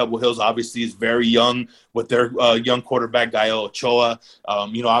 I think Pebble Hills obviously is very young with their young quarterback, Gael Ochoa.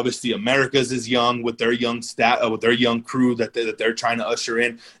 Obviously Americas is young with their young with their young crew that they're trying to usher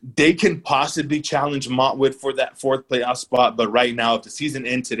in. They can possibly challenge Montwood for that 4th playoff spot, but right now, if the season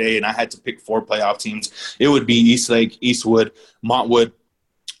ended today and I had to pick 4 playoff teams, it would be Eastlake, Eastwood, Montwood.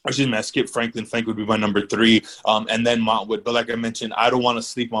 I skipped Franklin. Franklin would be my number 3, and then Montwood. But like I mentioned, I don't want to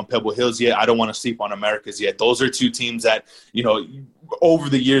sleep on Pebble Hills yet. I don't want to sleep on Americas yet. Those are 2 teams that, over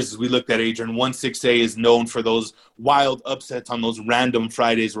the years as we looked at Adrian, 1-6A is known for those wild upsets on those random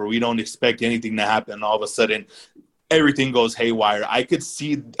Fridays where we don't expect anything to happen. And all of a sudden, everything goes haywire. I could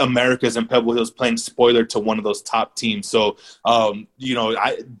see Americas and Pebble Hills playing spoiler to one of those top teams. So,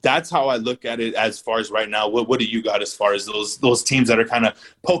 that's how I look at it as far as right now. What do you got as far as those teams that are kind of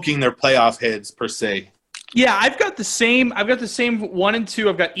poking their playoff heads per se? Yeah, I've got the same 1 and 2.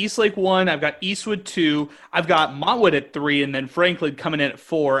 I've got Eastlake 1. I've got Eastwood 2. I've got Montwood at 3, and then Franklin coming in at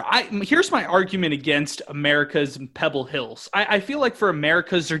 4. Here's my argument against Americas and Pebble Hills. I feel like for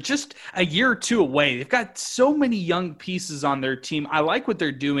Americas, they're just a year or 2 away. They've got so many young pieces on their team. I like what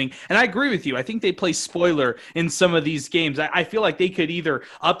they're doing, and I agree with you. I think they play spoiler in some of these games. I feel like they could either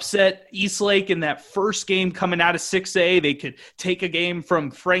upset Eastlake in that first game coming out of 6A. They could take a game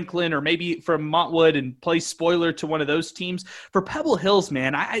from Franklin or maybe from Montwood and play spoiler to one of those teams. For Pebble Hills,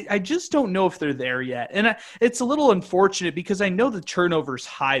 man, I just don't know if they're there yet. And it's a little unfortunate because I know the turnover's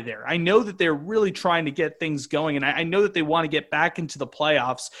high there. I know that they're really trying to get things going, and I know that they want to get back into the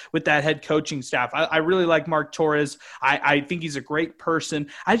playoffs with that head coaching staff. I really like Mark Torres. I think he's a great person.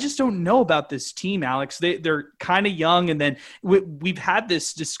 I just don't know about this team, Alex. They're kind of young, and then we've had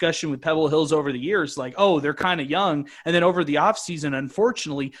this discussion with Pebble Hills over the years, like, oh, they're kind of young, and then over the offseason,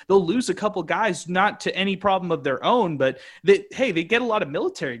 unfortunately, they'll lose a couple guys, not to any problem of their own, but they get a lot of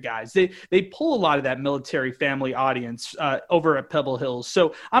military guys. They pull a lot of that military family audience over at Pebble Hills.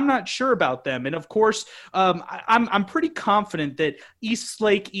 So I'm not sure about them. And of course, I'm pretty confident that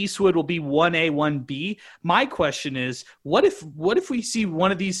Eastlake, Eastwood will be 1A, 1B. My question is, what if we see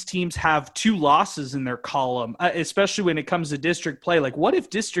one of these teams have 2 losses in their column, especially when it comes to district play? Like, what if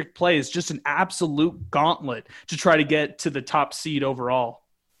district play is just an absolute gauntlet to try to get to the top seed overall?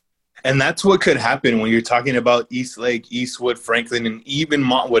 And that's what could happen when you're talking about Eastlake, Eastwood, Franklin, and even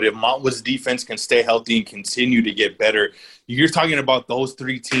Montwood. If Montwood's defense can stay healthy and continue to get better, you're talking about those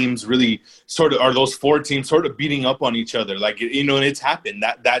 3 teams really or those 4 teams sort of beating up on each other. Like, and it's happened.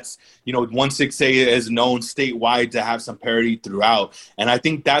 That's 1-6A is known statewide to have some parity throughout. And I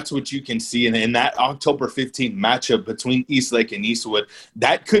think that's what you can see in that October 15th matchup between Eastlake and Eastwood.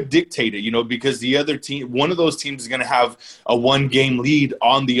 That could dictate it, because the other team, one of those teams is going to have a 1-game lead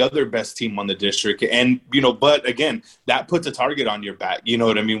on the other best team on the district. And, but again, that puts a target on your back. You know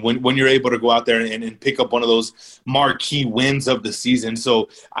what I mean? When you're able to go out there and pick up one of those marquee wins of the season. So,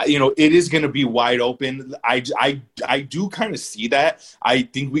 it is going to be wide open. I do kind of see that. I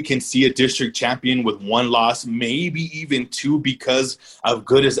think we can see a district champion with one loss, maybe even two, because of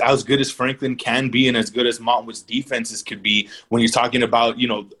as good as Franklin can be and as good as Montwood's defenses could be when you're talking about,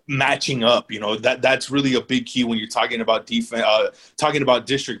 matching up. That's really a big key when you're talking about defense, talking about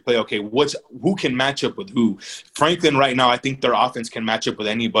district play. Okay, who can match up with who? Franklin right now, I think their offense can match up with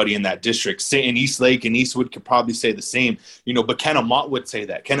anybody in that district. Say in Eastlake and Eastwood could probably say the same, but can a Montwood say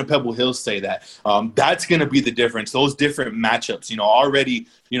that? Can a Pebble Hills say that? That's going to be the difference. Those different matchups, already,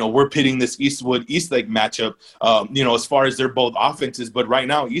 we're pitting this Eastlake matchup, as far as they're both offenses. But right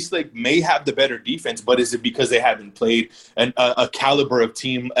now, Eastlake may have the better defense, but is it because they haven't played a caliber of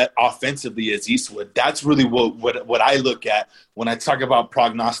team offensively as Eastwood? That's really what I look at when I talk about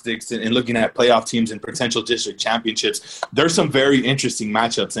prognostics and looking at playoff teams and potential district championships. There's some very interesting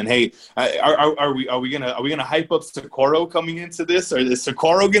matchups. And hey, are we gonna hype up Socorro coming into this, or is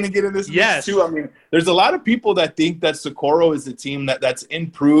Socorro gonna get in this? Yes. Too? I mean, there's a lot of people that think that Socorro is a team that's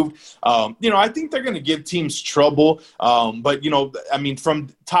improved. I think they're gonna give teams trouble. But from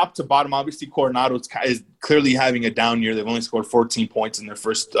top to bottom, obviously Coronado is clearly having a down year. They've only scored 14 points in their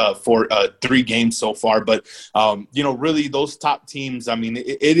first 3 games so far. But, really those top teams,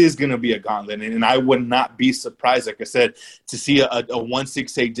 it is going to be a gauntlet. And I would not be surprised, like I said, to see a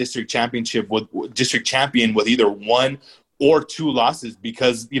 1-6A district champion with either 1 or 2 losses,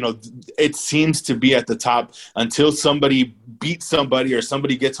 because, it seems to be at the top until somebody beats somebody or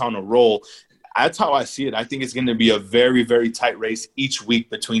somebody gets on a roll. That's how I see it. I think it's going to be a very, very tight race each week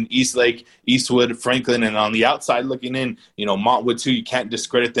between Eastlake, Eastwood, Franklin, and on the outside looking in, Montwood too. You can't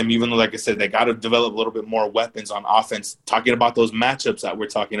discredit them, even though, like I said, they got to develop a little bit more weapons on offense. Talking about those matchups that we're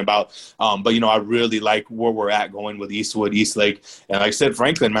talking about, but I really like where we're at going with Eastwood, Eastlake, and like I said,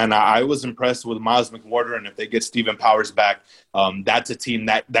 Franklin. Man, I was impressed with Miles McWhorter, and if they get Stephen Powers back, that's a team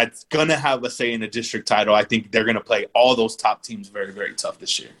that's gonna have a say in the district title. I think they're gonna play all those top teams very, very tough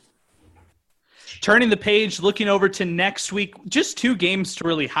this year. Turning the page, looking over to next week, just 2 games to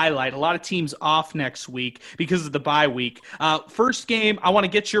really highlight. A lot of teams off next week because of the bye week. First game, I want to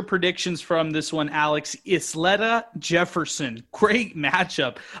get your predictions from this one, Alex. Ysleta Jefferson. Great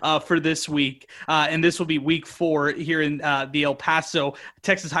matchup for this week. And this will be week 4 here in the El Paso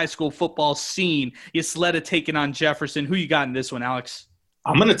Texas high school football scene. Ysleta taking on Jefferson. Who you got in this one, Alex?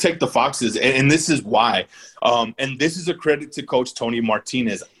 I'm going to take the Foxes, and this is why. And this is a credit to Coach Tony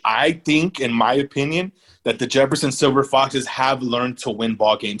Martinez. I think, in my opinion, that the Jefferson Silver Foxes have learned to win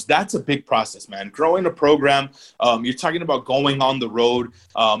ball games. That's a big process, man. Growing a program, you're talking about going on the road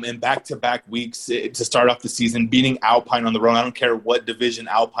in back-to-back weeks to start off the season, beating Alpine on the road. I don't care what division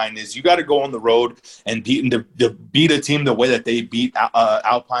Alpine is. You got to go on the road and beat a team the way that they beat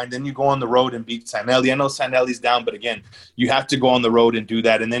Alpine. Then you go on the road and beat Sanelli. I know Sanelli's down, but again, you have to go on the road and do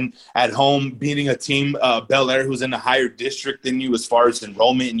that. And then at home, beating a team, Bel Air, who's in a higher district than you as far as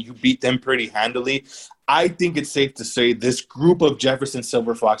enrollment, and you beat them pretty handily. I think it's safe to say this group of Jefferson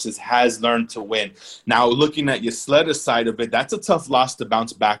Silver Foxes has learned to win. Now, looking at Ysleta's side of it, that's a tough loss to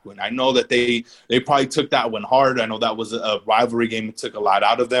bounce back with. I know that they probably took that one hard. I know that was a rivalry game that took a lot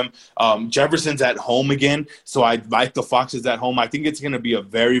out of them. Jefferson's at home again, so I like the Foxes at home. I think it's going to be a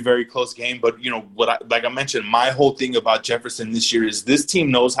very, very close game. But, like I mentioned, my whole thing about Jefferson this year is this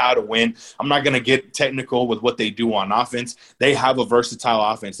team knows how to win. I'm not going to get technical with what they do on offense. They have a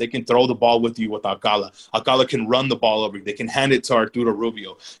versatile offense. They can throw the ball with you with Alcala. Alcala can run the ball over. They can hand it to Arturo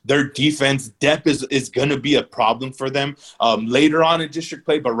Rubio. Their defense depth is going to be a problem for them later on in district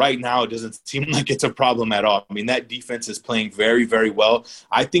play, but right now it doesn't seem like it's a problem at all. I mean, that defense is playing very, very well.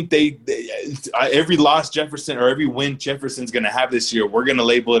 I think every loss Jefferson or every win Jefferson's going to have this year, we're going to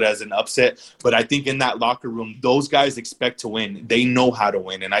label it as an upset. But I think in that locker room, those guys expect to win. They know how to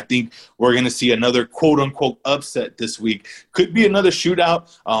win. And I think we're going to see another quote-unquote upset this week. Could be another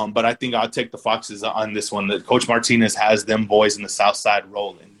shootout, but I think I'll take the Foxes on this one. That Coach Martinez has them boys in the South Side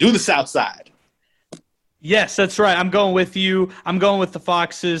rolling. Do the South Side. Yes, that's right. I'm going with you. I'm going with the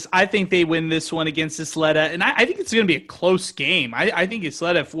Foxes. I think they win this one against Ysleta, and I think it's going to be a close game. I think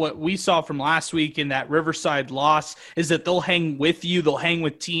Ysleta, if what we saw from last week in that Riverside loss is that they'll hang with you, they'll hang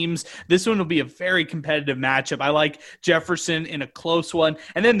with teams. This one will be a very competitive matchup. I like Jefferson in a close one.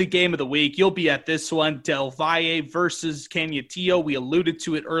 And then the game of the week, you'll be at this one, Del Valle versus Cañetillo. We alluded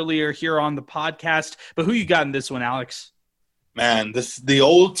to it earlier here on the podcast, but who you got in this one, Alex? Man, the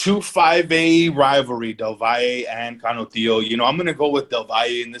old 2-5A rivalry, Del Valle and Canutillo. I'm going to go with Del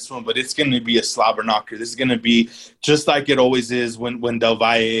Valle in this one, but it's going to be a slobber knocker. This is going to be just like it always is when Del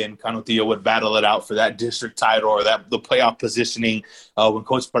Valle and Canutillo would battle it out for that district title or the playoff positioning when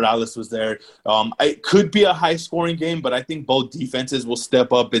Coach Perales was there. It could be a high-scoring game, but I think both defenses will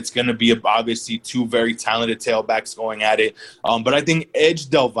step up. It's going to be obviously two very talented tailbacks going at it. But I think edge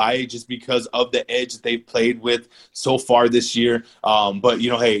Del Valle just because of the edge they've played with so far this year. But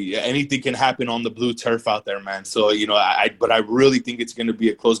hey, anything can happen on the blue turf out there, man. So but I really think it's going to be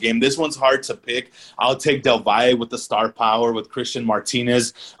a close game. This one's hard to pick. I'll take Del Valle with the star power with Christian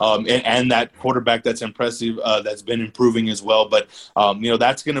Martinez and that quarterback that's impressive, that's been improving as well. But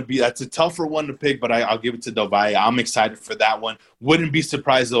that's a tougher one to pick. But I'll give it to Del Valle. I'm excited for that one. Wouldn't be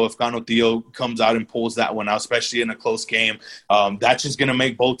surprised though if Canutillo comes out and pulls that one out, especially in a close game. That's just going to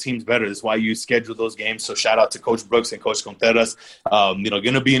make both teams better. That's why you schedule those games. So shout out to Coach Brooks and Coach Contreras. Going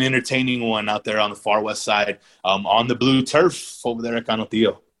to be an entertaining one out there on the far west side on the blue turf over there at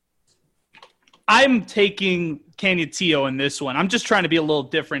Canutillo. I'm taking Canutillo in this one. I'm just trying to be a little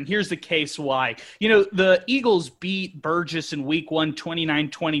different. Here's the case why. The Eagles beat Burgess in week 1,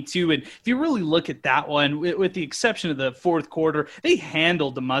 29-22. And if you really look at that one, with the exception of the fourth quarter, they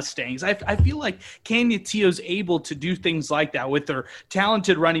handled the Mustangs. I feel like Canutillo's able to do things like that with their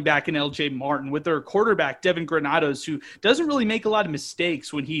talented running back in LJ Martin, with their quarterback, Devin Granados, who doesn't really make a lot of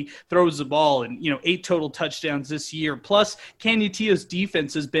mistakes when he throws the ball, and 8 total touchdowns this year. Plus, Canutillo's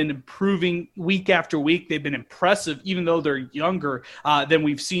defense has been improving week after week. They've been impressive, even though they're younger than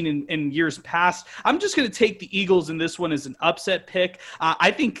we've seen in years past. I'm just going to take the Eagles in this one as an upset pick.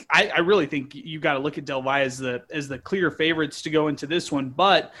 I really think you got to look at Del Valle as the clear favorites to go into this one.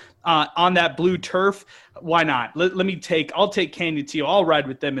 But on that blue turf, why not? I'll take Canutillo. I'll ride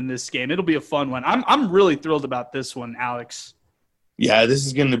with them in this game. It'll be a fun one. I'm really thrilled about this one, Alex. Yeah, this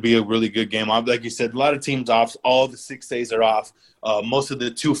is going to be a really good game. Like you said, a lot of teams off. All the 6As are off. Most of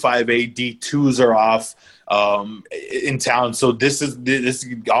the 2-5A D2s are off in town. So this is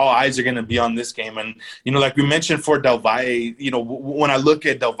all eyes are going to be on this game. And, like we mentioned for Del Valle, when I look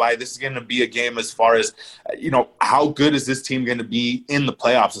at Del Valle, this is going to be a game as far as, how good is this team going to be in the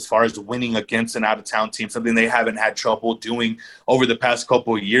playoffs as far as winning against an out-of-town team, something they haven't had trouble doing over the past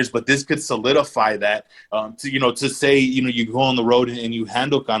couple of years. But this could solidify that to say, you go on the road and you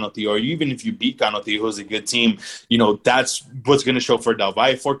handle Canutillo, or even if you beat Canutillo, who's a good team, that's what's going to show for Del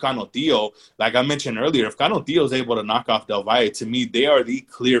Valle. For Canutillo, like I mentioned earlier, if Canutillo is able to knock off Del Valle, to me, they are the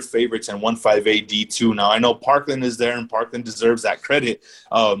clear favorites in 1-5A D2. Now, I know Parkland is there, and Parkland deserves that credit,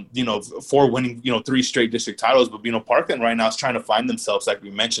 for winning, 3 straight district titles. But, Parkland right now is trying to find themselves, like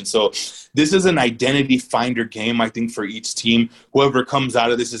we mentioned. So this is an identity finder game, I think, for each team. Whoever comes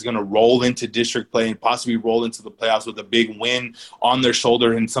out of this is going to roll into district play and possibly roll into the playoffs with a big win on their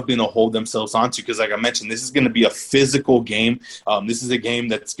shoulder and something to hold themselves onto. Because, like I mentioned, this is going to be a physical game. This is a game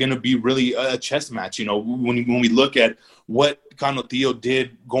that's going to be really a chess match. When we look at what Canutillo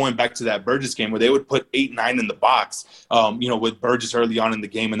did going back to that Burgess game where they would put 8-9 in the box, with Burgess early on in the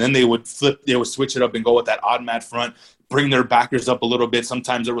game, and then they would switch it up and go with that odd mat front, bring their backers up a little bit.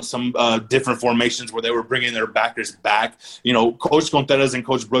 Sometimes there was some different formations where they were bringing their backers back. Coach Contreras and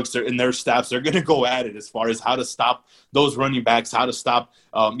Coach Brooks, and their staffs, they're going to go at it as far as how to stop those running backs, how to stop,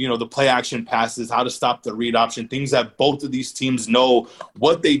 the play action passes, how to stop the read option, things that both of these teams know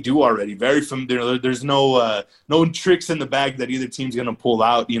what they do already. Very familiar. There's no tricks in the bag that either team's going to pull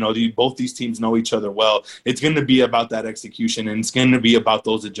out. Both these teams know each other well. It's going to be about that execution, and it's going to be about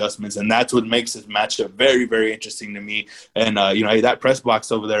those adjustments. And that's what makes this matchup very, very interesting to me. And, that press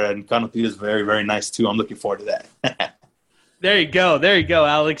box over there and Canutillo is very, very nice too. I'm looking forward to that. There you go,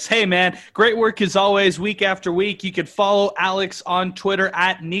 Alex. Hey, man, great work as always, week after week. You can follow Alex on Twitter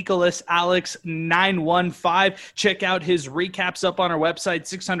at NicholasAlex915. Check out his recaps up on our website,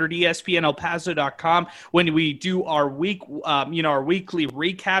 600ESPNElPaso.com. When we do our our weekly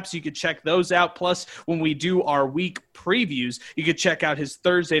recaps, you can check those out. Plus, when we do our week previews, you can check out his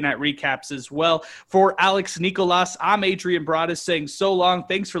Thursday night recaps as well. For Alex Nicolas, I'm Adrian Broadus saying so long.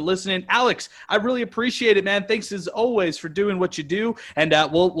 Thanks for listening. Alex, I really appreciate it, man. Thanks as always for doing what you do, and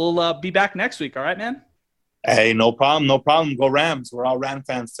we'll be back next week. All right, man? Hey, no problem. Go Rams. We're all Ram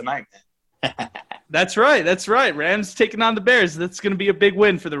fans tonight, man. That's right. Rams taking on the Bears. That's going to be a big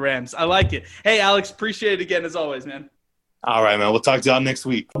win for the Rams. I like it. Hey, Alex, appreciate it again as always, man. All right, man. We'll talk to y'all next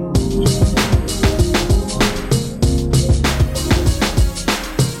week.